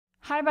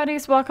Hi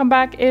buddies, welcome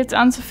back. It's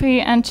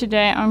Anne-Sophie and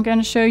today I'm going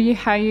to show you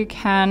how you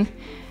can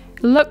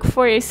look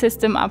for a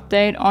system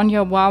update on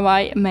your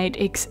Huawei Mate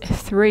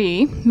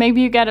X3.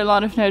 Maybe you get a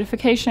lot of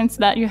notifications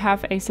that you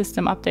have a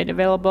system update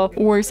available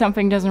or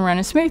something doesn't run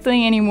as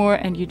smoothly anymore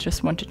and you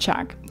just want to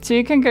check. So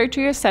you can go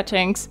to your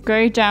settings,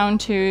 go down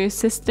to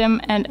system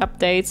and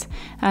updates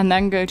and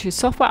then go to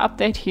software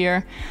update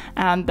here,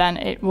 and then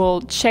it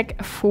will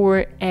check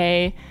for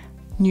a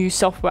new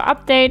software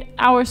update.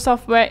 Our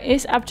software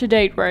is up to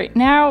date right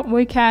now.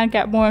 We can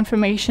get more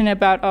information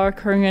about our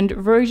current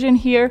version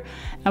here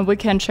and we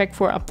can check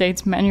for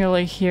updates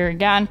manually here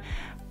again,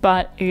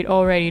 but it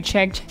already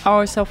checked.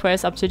 Our software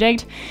is up to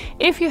date.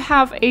 If you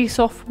have a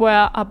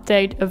software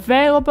update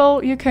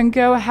available, you can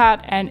go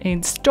ahead and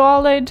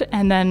install it,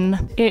 and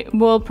then it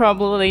will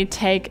probably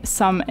take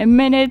some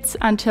minutes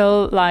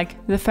until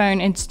like the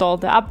phone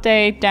installed the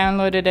update,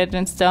 downloaded it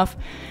and stuff,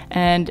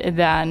 and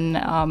then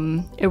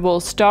it will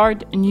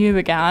start new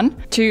again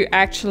to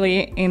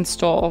actually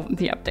install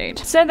the update.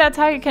 So that's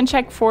how you can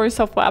check for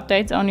software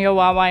updates on your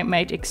Huawei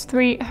Mate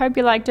X3. Hope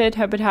you liked it,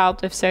 hope it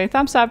helped. If so,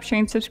 thumbs up,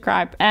 stream,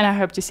 subscribe, and I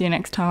hope to see you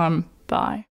next time. Bye.